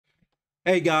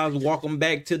Hey guys, welcome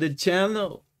back to the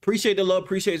channel. Appreciate the love,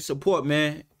 appreciate the support,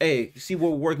 man. Hey, see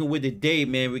what we're working with today,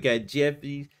 man. We got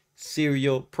Jeffy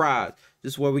cereal prize.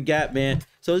 This is what we got, man.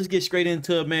 So let's get straight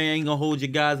into it, man. I ain't gonna hold you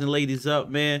guys and ladies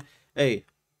up, man. Hey,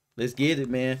 let's get it,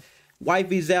 man.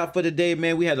 Wifey's out for the day,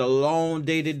 man. We had a long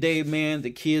day today, man.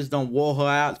 The kids done wore her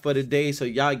out for the day, so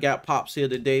y'all got Pops here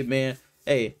today, man.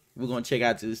 Hey, we're gonna check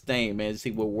out this thing, man, to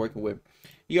see what we're working with.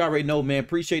 You already know, man.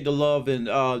 Appreciate the love and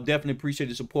definitely appreciate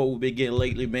the support we've been getting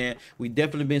lately, man. We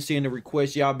definitely been seeing the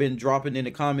requests y'all been dropping in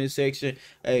the comment section.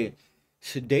 Hey,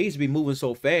 days be moving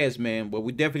so fast, man, but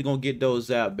we definitely gonna get those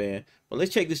out, man. But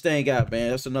let's check this thing out,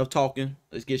 man. That's enough talking.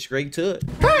 Let's get straight to it.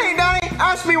 Hey, Daddy,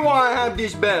 ask me why I have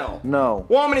this bell. No.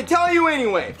 Well, I'm gonna tell you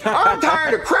anyway. I'm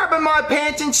tired of crapping my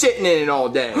pants and sitting in it all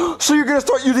day. So you're gonna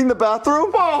start using the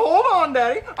bathroom? Well, hold on,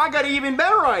 Daddy. I got an even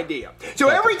better idea. So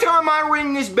every time I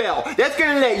ring this bell, that's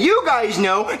gonna let you guys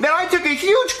know that I took a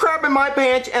huge crap in my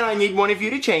pants and I need one of you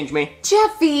to change me.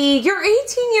 Jeffy, you're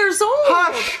 18 years old.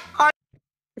 Hush!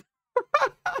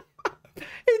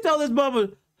 He told his mama,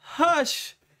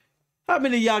 hush. How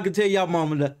many of y'all can tell y'all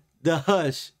mama the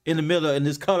hush in the middle and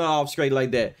just cut her off straight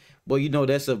like that? Well, you know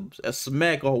that's a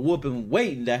smack or a whooping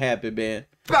waiting to happen, man.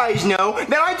 You guys know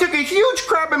that I took a huge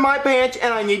crap in my pants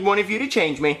and I need one of you to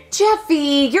change me.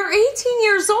 Jeffy, you're 18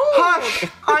 years old. Hush!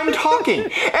 I'm talking.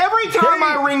 Every time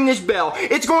I ring this bell,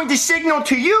 it's going to signal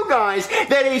to you guys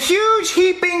that a huge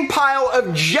heaping pile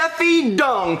of Jeffy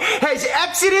dung has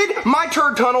exited my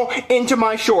turd tunnel into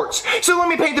my shorts. So let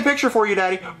me paint the picture for you,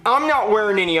 Daddy. I'm not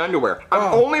wearing any underwear.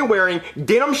 I'm only wearing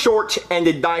denim shorts and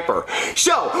a diaper.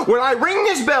 So when I ring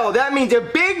this bell, that means a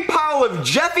big pile of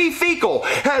Jeffy fecal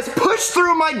has pushed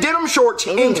through my denim shorts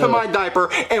into my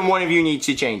diaper, and one of you needs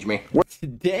to change me.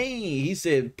 Dang, he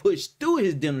said push through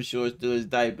his denim shorts through his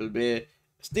diaper, man.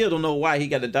 Still don't know why he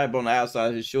got a diaper on the outside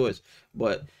of his shorts,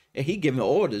 but he giving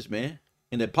orders, man.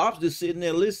 And the Pops just sitting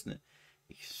there listening.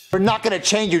 We're not gonna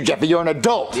change you, Jeffy. You're an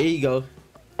adult. There you go.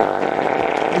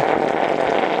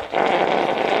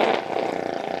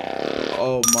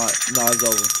 Oh my, no, it's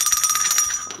over.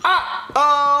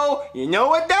 Uh-oh, you know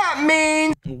what that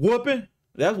means? Whooping?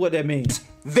 That's what that means.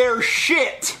 They're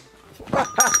shit.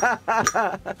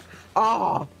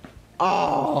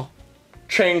 Oh.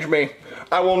 Change me.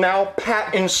 I will now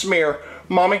pat and smear.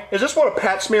 Mommy, is this what a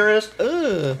pat smear is?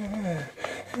 Ugh.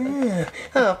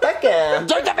 Oh, Becca.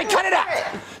 Jeffy, cut it out!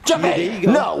 Jeffy, There you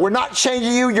go. no, we're not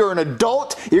changing you. You're an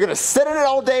adult. You're gonna sit in it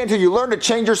all day until you learn to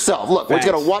change yourself. Look, we're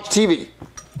just gonna watch TV.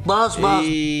 Boss.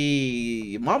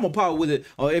 Hey, Mama Pop with it.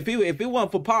 If it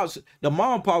wasn't for Pops, the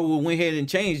Mama Pop would went ahead and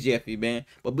changed Jeffy, man.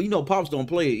 But you know Pops don't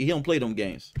play. He don't play them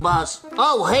games. Boss.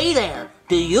 Oh, hey there.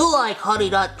 Do you like Honey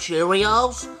Nut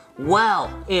Cheerios? Well,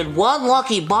 in one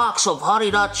lucky box of Honey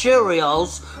Nut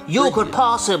Cheerios, you could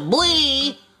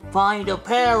possibly find a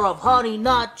pair of Honey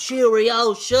Nut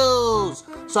Cheerio shoes.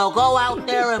 So go out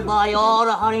there and buy all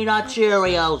the Honey Nut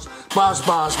Cheerios. Boss.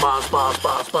 Got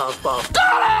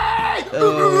it!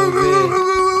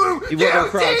 He You went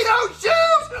across. see those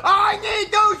shoes? I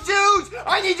need those shoes!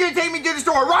 I need you to take me to the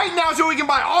store right now so we can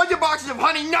buy all your boxes of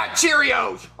Honey Nut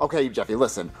Cheerios! Okay, Jeffy,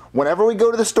 listen. Whenever we go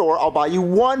to the store, I'll buy you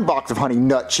one box of Honey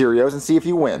Nut Cheerios and see if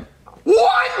you win.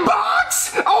 One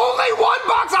box? Only one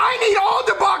box? I need all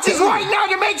the boxes right now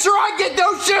to make sure I get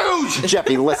those shoes!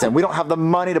 Jeffy, listen, we don't have the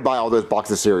money to buy all those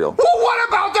boxes of cereal. Well, what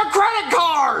about the credit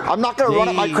card? I'm not gonna run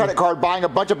up my credit card buying a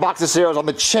bunch of boxes of cereals on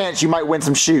the chance you might win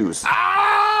some shoes.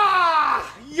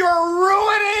 Ah! You're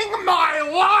ruining my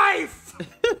life!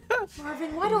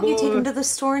 Marvin, why don't you take him to the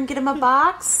store and get him a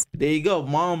box? There you go.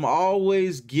 Mom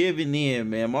always giving in,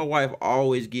 man. My wife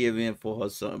always give in for her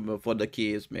son, for the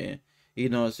kids, man. You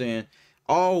know what I'm saying?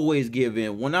 Always give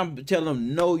in. When I'm telling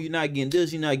them, no, you're not getting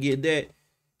this, you're not getting that,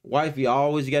 wifey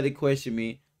always got to question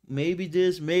me. Maybe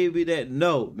this, maybe that.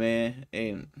 No, man.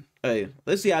 And hey,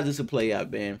 let's see how this will play out,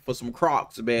 man. For some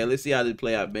Crocs, man. Let's see how this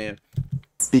play out, man.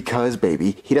 Because,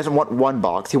 baby, he doesn't want one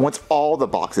box, he wants all the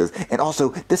boxes. And also,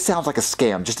 this sounds like a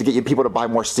scam just to get you people to buy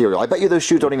more cereal. I bet you those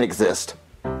shoes don't even exist.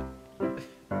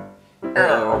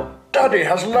 Daddy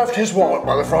has left his wallet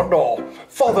by the front door.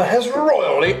 Father has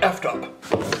royally effed up.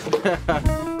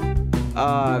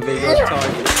 Baby, that's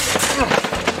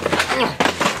Target.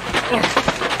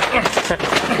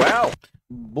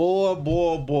 Well,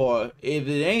 boy. If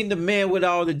it ain't the man with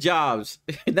all the jobs,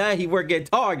 now he work at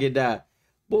Target now.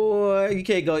 Boy, you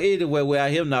can't go anywhere without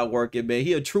him not working, man.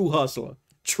 He a true hustler.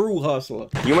 True hustler.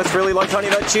 you must really like Honey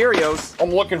Nut Cheerios. I'm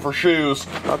looking for shoes.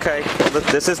 Okay, well,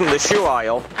 this isn't the shoe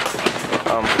aisle.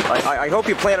 I hope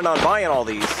you planning on buying all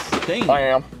these. Dang. I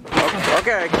am.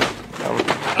 Okay.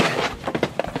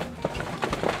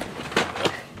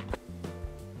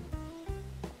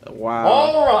 Wow.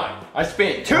 All right. I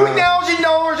spent $2,000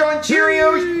 on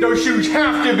Cheerios. Those shoes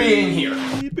have to be in here.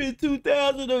 You spent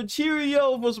 $2,000 on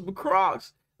Cheerios for some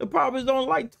Crocs. The probably only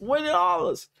like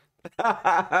 $20.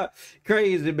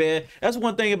 Crazy, man. That's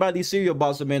one thing about these cereal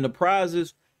boxes, man. The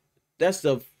prizes, that's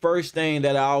the first thing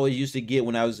that I always used to get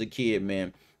when I was a kid,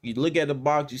 man. You look at the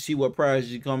box, you see what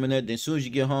prizes you coming at. Then as soon as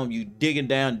you get home, you digging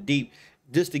down deep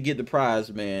just to get the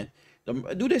prize, man.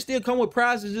 Do they still come with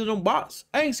prizes in them box?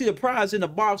 I ain't see a prize in the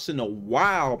box in a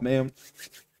while, man.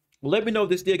 Let me know if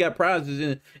they still got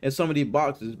prizes in some of these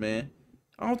boxes, man.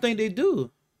 I don't think they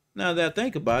do. Now that I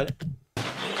think about it.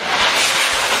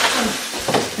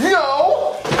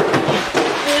 No!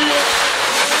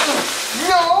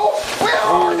 No! Where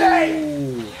are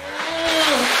they?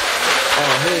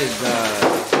 Oh, hey, God.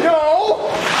 No!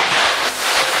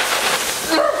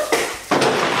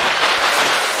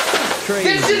 Crazy.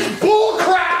 This is bull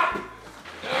crap!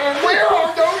 Where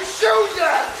are those shoes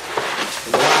at?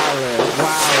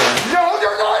 Wow. No,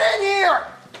 they're not in here!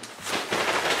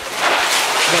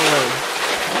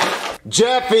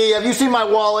 Jeffy, have you seen my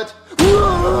wallet?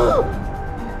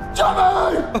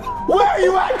 Jeffy! Where are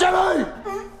you at, Jeffy?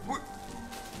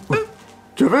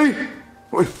 Jeffy?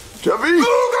 Jeffy?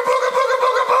 Booga, booga, booga,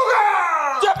 booga, booga!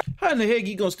 How in the heck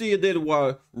you gonna steal that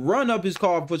while run up his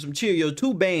car for some Cheerios,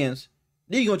 2 bands?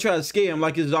 Then you gonna try to scare him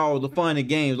like it's all the fun and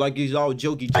games, like it's all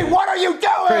jokey. Hey, what are you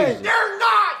doing? Crazy. They're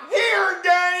not here,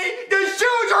 Danny! The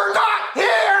shoes are not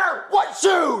here! What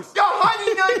shoes? The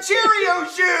Honey Nut Cheerio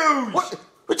shoes! What?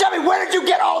 Jeffy, where did you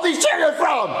get all these Cheerios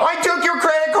from? I took your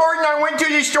credit card and I went to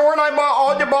the store and I bought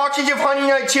all the boxes of Honey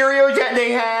Nut Cheerios that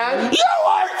they had. You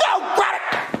are so credit.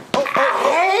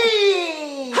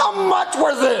 Hey! How much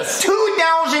was this?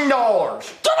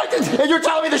 $2,000. And you're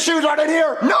telling me the shoes aren't in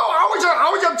here? No, I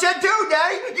was upset too,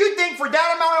 Daddy. You'd think for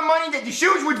that amount of money that the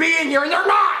shoes would be in here, and they're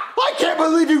not. I can't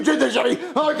believe you did this, Jeffy.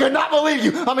 I cannot believe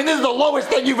you. I mean, this is the lowest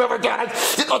thing you've ever done.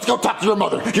 Let's go talk to your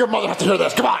mother. Your mother has to hear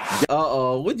this. Come on.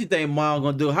 What do you think Mom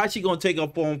gonna do? How's she gonna take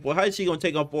up for him? How's she gonna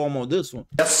take up for him on this one?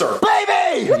 Yes, sir.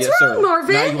 Baby! What's Yes, wrong, sir.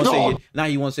 Marvin? Now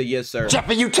you want to say yes, sir.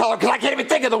 Jeffy, you tell her, because I can't even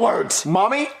think of the words.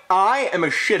 Mommy, I am a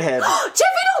shithead.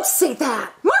 Jeffy, don't say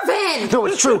that. Marvin! No,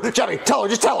 it's true. Jeffy, tell her.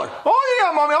 Just tell her. Oh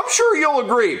yeah, Mommy, I'm sure you'll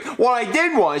agree. What I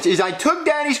did is I took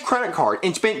Daddy's credit card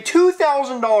and spent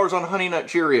 $2,000 on Honey Nut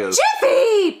Cheerios.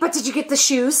 Jeffy! But did you get the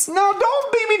shoes? Now,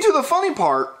 don't beat me to the funny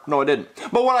part. No, I didn't.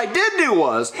 But what I did do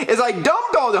is I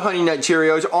dumped all the Honey Nut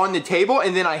Cheerios on the table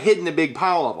and then I hid in a big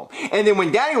pile of them. And then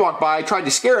when Daddy walked by, I tried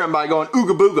to scare him by going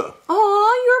ooga booga.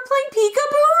 Aw, you were playing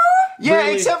peekaboo? Yeah,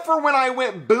 Really? except for when I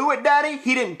went boo at Daddy,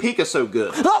 he didn't peek us so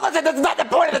good. No, listen, that's not the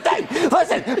point of the thing.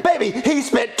 Listen, baby, he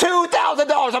spent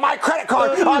 $2,000 on my credit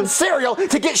card on cereal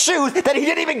to get shoes that he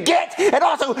didn't even get. And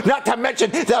also, not to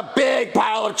mention the big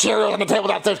pile of Cheerios on the table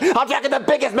downstairs. I'm talking the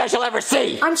biggest mess you'll ever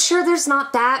see. I'm sure there's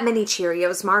not that many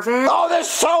Cheerios, Marvin. Oh, there's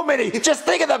so many. Just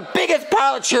think of the biggest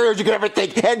pile of Cheerios you could ever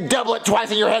think and double it twice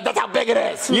in your head. That's how big it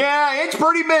is. Yeah, it's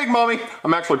pretty big, Mommy.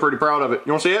 I'm actually pretty proud of it.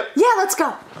 You want to see it? Yeah, let's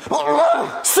go.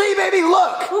 See, baby,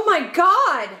 look. Oh my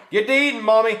God. Get to eating,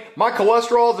 Mommy. My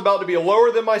cholesterol is about to be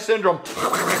lower than my syndrome.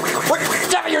 What?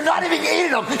 Jeffy, you're not even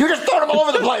eating them. You're just throwing them all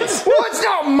over the place. Well, it's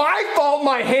not my fault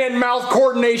my hand-mouth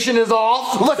coordination is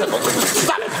off. Listen,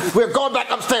 stop it. We're going back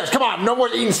upstairs. Come on, no more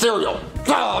eating cereal.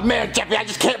 Oh, man, Jeffy, I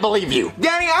just can't believe you.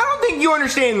 Daddy, I don't think you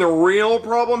understand the real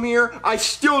problem here. I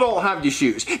still don't have the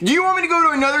shoes. Do you want me to go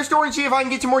to another store and see if I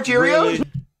can get some more Cheerios?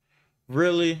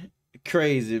 Really?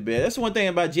 Crazy, man. That's one thing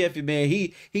about Jeffy, man.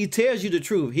 He tells you the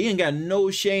truth. He ain't got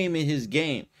no shame in his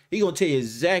game. He gonna tell you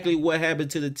exactly what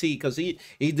happened to the T, because he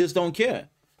just don't care.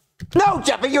 No,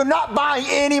 Jeffy, you're not buying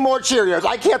any more Cheerios.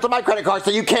 I canceled my credit card,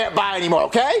 so you can't buy anymore,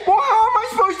 okay? Well, how am I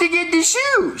supposed to get the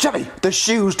shoes? Jeffy, the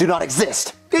shoes do not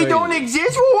exist. They don't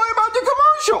exist? Well, what about the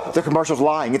commercial? The commercial's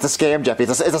lying. It's a scam, Jeffy.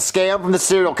 It's a scam from the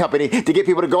cereal company to get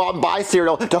people to go out and buy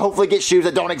cereal to hopefully get shoes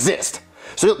that don't exist.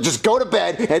 So just go to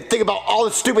bed and think about all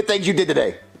the stupid things you did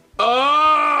today.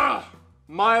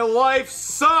 My life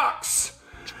sucks.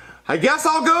 I guess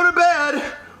I'll go to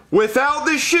bed without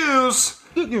the shoes.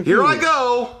 Here I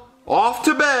go, off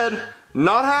to bed.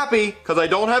 Not happy because I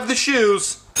don't have the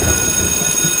shoes.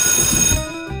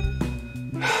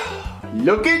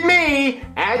 Look at me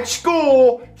at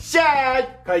school,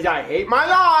 sad because I hate my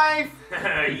life.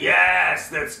 Yes,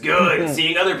 that's good.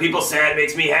 Seeing other people sad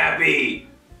makes me happy.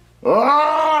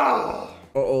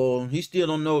 Uh-oh, he still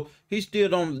don't know. He still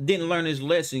didn't learn his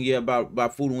lesson yet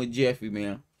about fooling with Jeffy,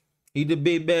 man. He the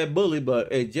big bad bully,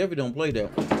 but hey, Jeffy don't play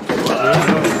that.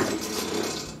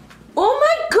 Oh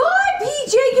my God,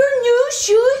 PJ, your new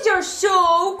shoes are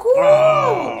so cool.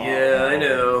 Yeah, I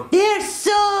know. They're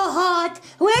so hot.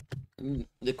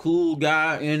 The cool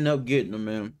guy ended up getting them,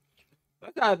 man.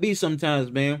 That's how it be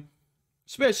sometimes, man.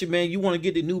 Especially, man, you want to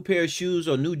get the new pair of shoes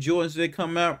or new Jordans that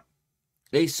come out.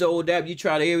 They sold out. You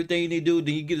try everything they do,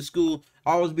 then you get to school.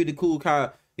 Always be the cool guy.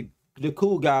 The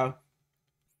cool guy.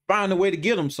 Find a way to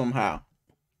get them somehow.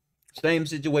 Same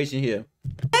situation here.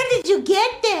 Where did you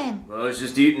get them? Well, I was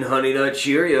just eating Honey Nut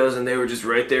Cheerios, and they were just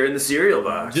right there in the cereal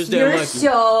box. Just that You're lucky.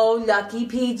 so lucky,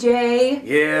 PJ.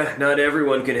 Yeah, not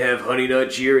everyone can have Honey Nut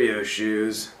Cheerio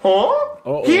shoes. Huh?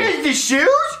 Uh-oh. He has the shoes?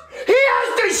 He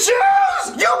has the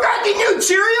shoes? You got the new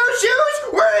Cheerio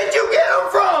shoes? Where did you get them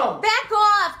from? Back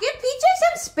off. Give PJ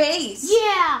some space.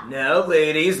 Yeah. Now,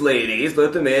 ladies,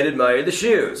 let the man admire the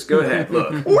shoes. Go ahead,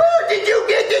 look. Where did you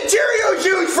get the Cheerio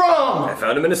shoes from? I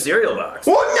found them in a cereal box.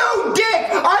 Well, no, Dick!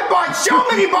 I bought so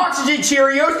many boxes of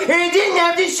Cheerios and it didn't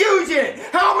have the shoes in it.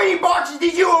 How many boxes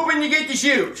did you open to get the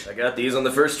shoes? I got these on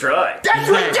the first try. That's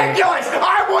ridiculous!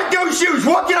 I want those shoes!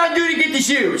 What can I do to get the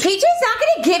shoes? PJ's not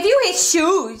gonna give you his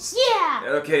shoes. Yeah.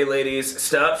 Okay, ladies,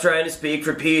 stop trying to speak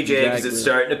for PJ because Exactly. it's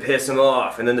starting to piss him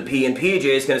off. And then the P in PJ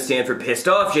is going to stand for Pissed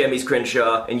Off Jammies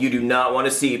Crenshaw, and you do not want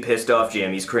to see Pissed Off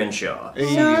Jammies Crenshaw.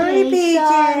 Sorry,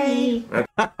 PJ.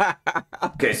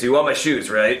 Okay, so you want my shoes,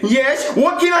 right? Yes?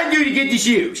 What can I do to get the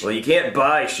shoes? Well, you can't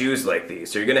buy shoes like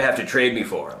these, so you're going to have to trade me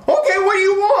for them. Okay, what do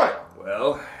you want?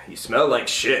 Well, you smell like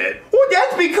shit. Well,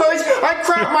 that's because I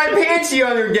crapped my pants the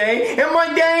other day and my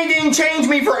daddy didn't change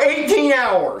me for 18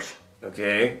 hours.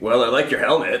 Okay, well, I like your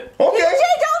helmet. Okay. PJ,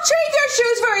 don't trade your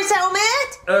shoes for his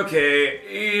helmet.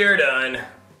 Okay, you're done.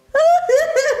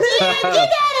 Get out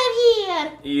of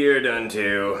here. You're done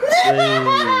too.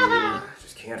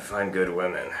 Just can't find good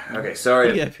women. Okay,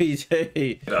 sorry Yeah,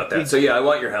 PJ. about that. So yeah, I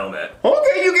want your helmet.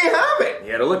 Okay, you can have it.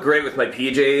 Yeah, it'll look great with my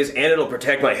PJs, and it'll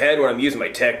protect my head when I'm using my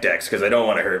tech decks, because I don't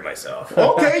want to hurt myself.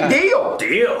 Okay, deal.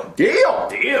 Deal. Deal.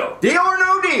 Deal. Deal or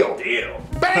no deal? Deal.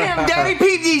 Bam, Daddy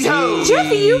peeped these hoes.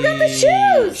 Jeffy, you got the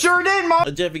shoes. Sure did,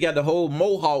 Mom. Jeffy got the whole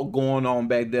mohawk going on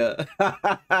back there.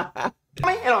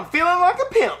 And I'm feeling like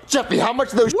a pimp. Jeffy, how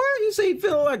much of those What? You say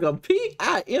feeling like a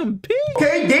P-I-M-P?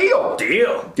 Okay, deal.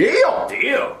 Deal. Deal.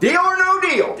 Deal. Deal or no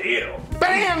deal? Deal.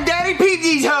 Bam, Daddy peeped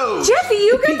these hoes. Jeffy,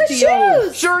 you got the PTO.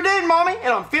 shoes. Sure did, Mommy,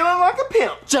 and I'm feeling like a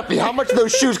pimp. Jeffy, how much of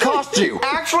those shoes cost you?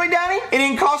 Actually, Daddy, it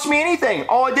didn't cost me anything.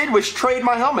 All I did was trade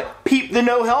my helmet. Peep the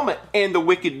no helmet and the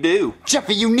wicked do.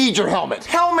 Jeffy, you need your helmet.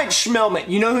 Helmet schmelmet.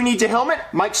 You know who needs a helmet?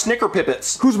 Mike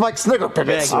Snickerpippets. Who's Mike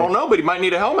Snickerpippets? I don't know, but he might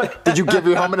need a helmet. Did you give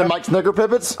your helmet to Mike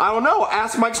Snickerpippets? I don't know.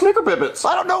 Ask Mike Snickerpippets.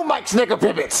 I don't know Mike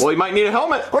Snickerpippets. Well, he might need a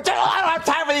helmet. I don't have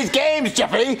time for these games,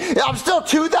 Jeffy. I'm still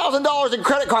 $2,000 in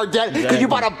credit card debt because you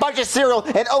bought a bunch of cereal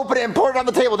and opened it and poured it on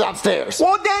the table downstairs.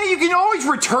 Well, Daddy, you can always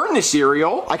return the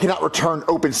cereal. I cannot return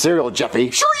open cereal,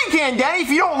 Jeffy. Sure you can, Daddy. If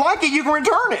you don't like it, you can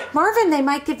return it. Marvin, they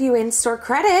might give you in-store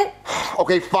credit.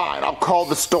 Okay, fine. I'll call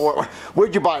the store.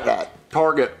 Where'd you buy it at?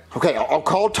 Target. Okay, I'll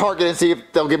call Target and see if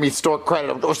they'll give me store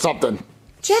credit or something.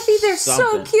 Jeffy, they're so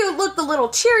Something. cute. Look, the little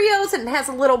Cheerios, and it has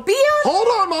a little bee on. Hold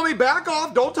on, Mommy. Back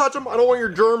off. Don't touch them. I don't want your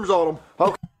germs on them.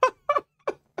 Okay.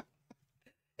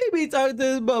 He be talking to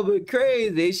this bubba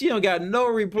crazy. She don't got no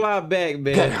reply back,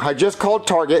 man. Okay, I just called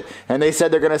Target and they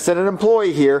said they're going to send an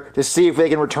employee here to see if they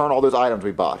can return all those items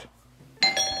we bought.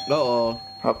 Uh-oh.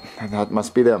 Oh, that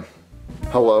must be them.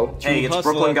 Hello? Hey, it's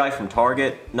Hustler. Brooklyn guy from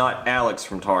Target, not Alex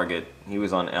from Target. He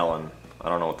was on Ellen. I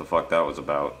don't know what the fuck that was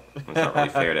about. It's not really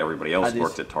fair to everybody else I who just-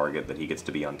 works at Target that he gets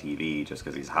to be on TV just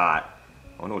because he's hot.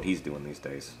 I wonder what he's doing these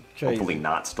days. Crazy. Hopefully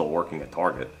not still working at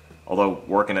Target. Although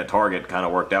working at Target kind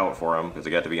of worked out for him because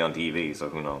he got to be on TV, so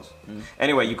who knows.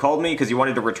 Anyway, you called me because you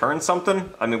wanted to return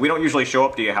something? I mean, we don't usually show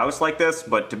up to your house like this,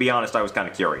 but to be honest, I was kind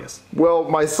of curious. Well,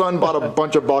 my son bought a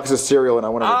bunch of boxes of cereal and I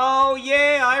wanted to... Oh,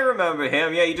 yeah, I remember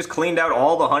him. Yeah, he just cleaned out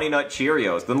all the Honey Nut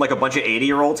Cheerios. Then, like, a bunch of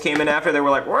 80-year-olds came in after. They were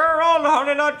like, where are all the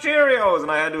Honey Nut Cheerios?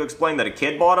 And I had to explain that a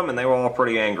kid bought them, and they were all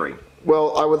pretty angry.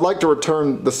 Well, I would like to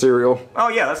return the cereal. Oh,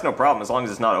 yeah, that's no problem, as long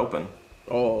as it's not open.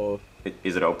 Oh.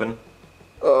 Is it open?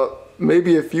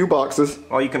 Maybe a few boxes.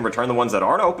 Well, you can return the ones that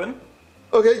aren't open.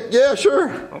 Okay, yeah,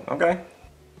 sure. Okay.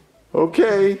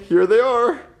 Okay, here they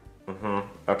are.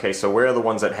 Okay, so where are the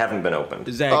ones that haven't been opened?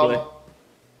 Exactly.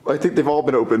 I think they've all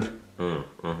been opened.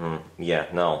 Yeah,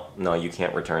 no, you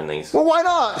can't return these. Well, why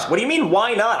not? What do you mean,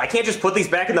 why not? I can't just put these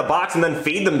back in the box and then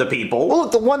feed them to people. Well,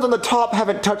 look, the ones on the top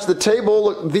haven't touched the table.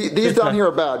 Look, these down here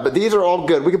are bad, but these are all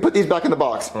good. We can put these back in the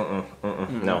box.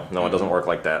 No, it doesn't work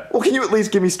like that. Well, can you at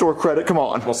least give me store credit? Come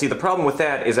on. Well, see, the problem with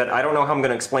that is that I don't know how I'm going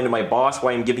to explain to my boss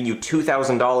why I'm giving you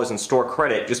 $2,000 in store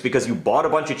credit just because you bought a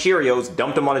bunch of Cheerios,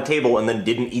 dumped them on a table, and then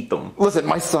didn't eat them. Listen,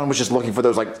 my son was just looking for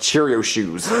those, like, Cheerio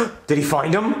shoes. Did he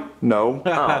find them? No.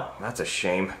 Oh, that's a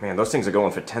shame. Man, those things are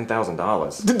going for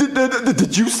 $10,000.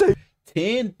 Did you say?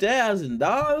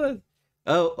 $10,000?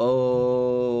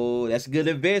 Oh, that's a good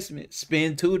investment.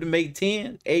 Spend 2 to make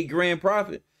 10, 8 grand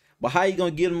profit. But how you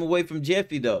gonna get him away from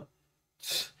Jeffy though?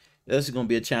 That's gonna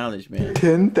be a challenge, man.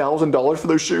 $10,000 for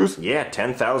those shoes? Yeah,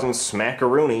 10,000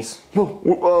 smackaroonies.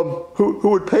 Well, who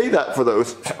would pay that for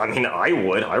those? I mean, I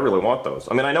would. I really want those.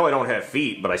 I mean, I know I don't have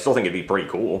feet, but I still think it'd be pretty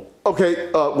cool.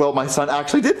 Okay, well, my son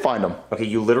actually did find them. Okay,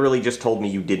 you literally just told me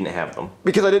you didn't have them.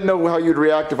 Because I didn't know how you'd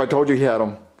react if I told you he had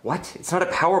them. What? It's not a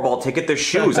Powerball ticket, they're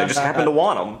shoes. I just happen to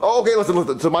want them. Oh, okay,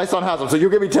 listen. So my son has them. So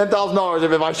you'll give me $10,000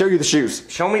 if I show you the shoes.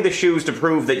 Show me the shoes to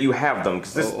prove that you have them,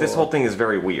 because this whole thing is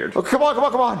very weird. Oh, come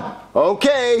on.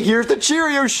 Okay, here's the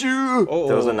Cheerio shoe.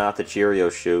 Those are not the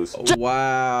Cheerio shoes.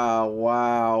 Wow.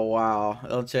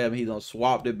 Don't tell me he done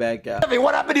swapped it back out. Jeffy,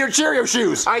 what happened to your Cheerio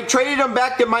shoes? I traded them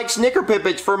back to Mike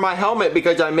Snickerpippets for my helmet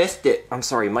because I missed it. I'm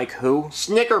sorry, Mike who?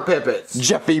 Snickerpippets.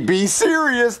 Jeffy, be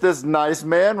serious. This nice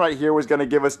man right here was going to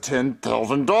give us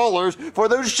 $10,000 for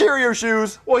those Cheerio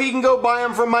shoes. Well, he can go buy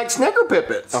them from Mike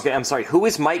Snickerpippets. Okay, I'm sorry, who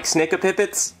is Mike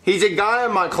Snickerpippets? He's a guy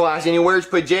in my class and he wears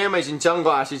pajamas and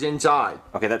sunglasses inside.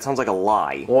 Okay, that sounds like a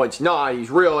lie. Well, it's not.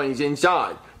 He's real and he's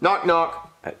inside. Knock, knock.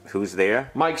 Who's there?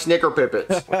 Mike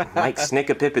Snickerpippets. Mike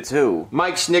Snickerpippets who?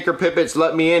 Mike Snickerpippets,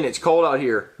 let me in. It's cold out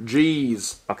here.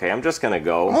 Jeez. Okay, I'm just gonna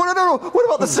go. Oh, no. What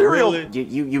about the cereal? Really?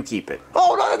 You keep it.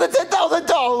 Oh, no, the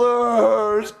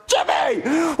 $10,000. Jeffy,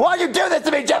 why'd you do this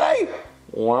to me, Jeffy?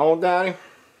 Well, Daddy,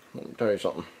 let me tell you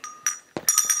something.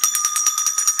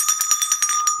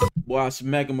 Boy, I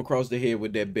smack him across the head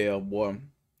with that bell, boy.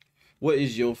 What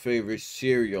is your favorite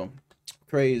cereal?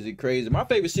 Crazy. My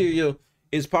favorite cereal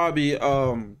is probably,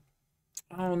 I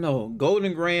don't know,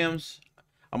 Golden Grams.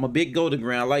 I'm a big Golden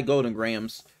Graham. I like Golden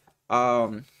Grams.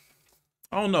 I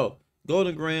don't know.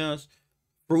 Golden Grams,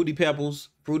 Fruity Pebbles.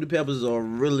 Fruity Pebbles are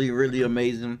really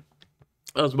amazing.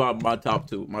 That's my top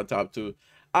two.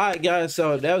 All right, guys,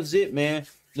 so that was it, man.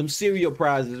 Them cereal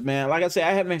prizes, man. Like I said,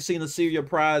 I haven't seen a cereal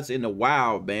prize in a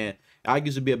while, man. I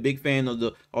used to be a big fan of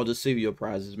the cereal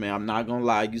prizes, man. I'm not gonna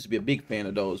lie, I used to be a big fan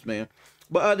of those, man.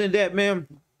 But other than that, man,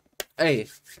 hey,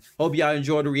 hope y'all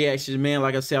enjoyed the reactions, man.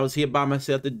 Like I said, I was here by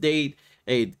myself today.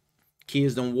 Hey,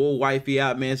 kids done wore wifey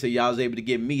out, man, so y'all was able to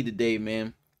get me today,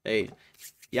 man. Hey,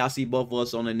 y'all see both of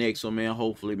us on the next one, man.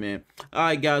 Hopefully, man. All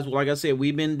right, guys. Well, like I said,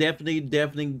 we've been definitely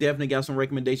got some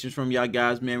recommendations from y'all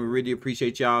guys, man. We really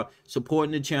appreciate y'all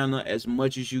supporting the channel as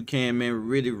much as you can, man.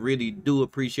 We really do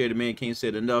appreciate it, man. Can't say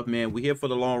it enough, man. We're here for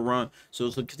the long run.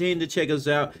 So continue to check us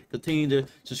out. Continue to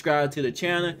subscribe to the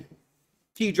channel.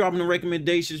 Keep dropping the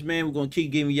recommendations, man. We're going to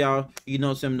keep giving y'all,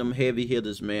 some of them heavy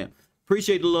hitters, man.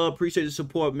 Appreciate the love. Appreciate the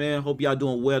support, man. Hope y'all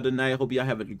doing well tonight. Hope y'all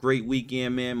having a great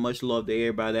weekend, man. Much love to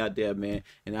everybody out there, man.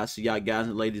 And I'll see y'all guys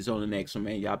and ladies on the next one,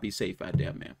 man. Y'all be safe out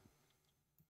there, man.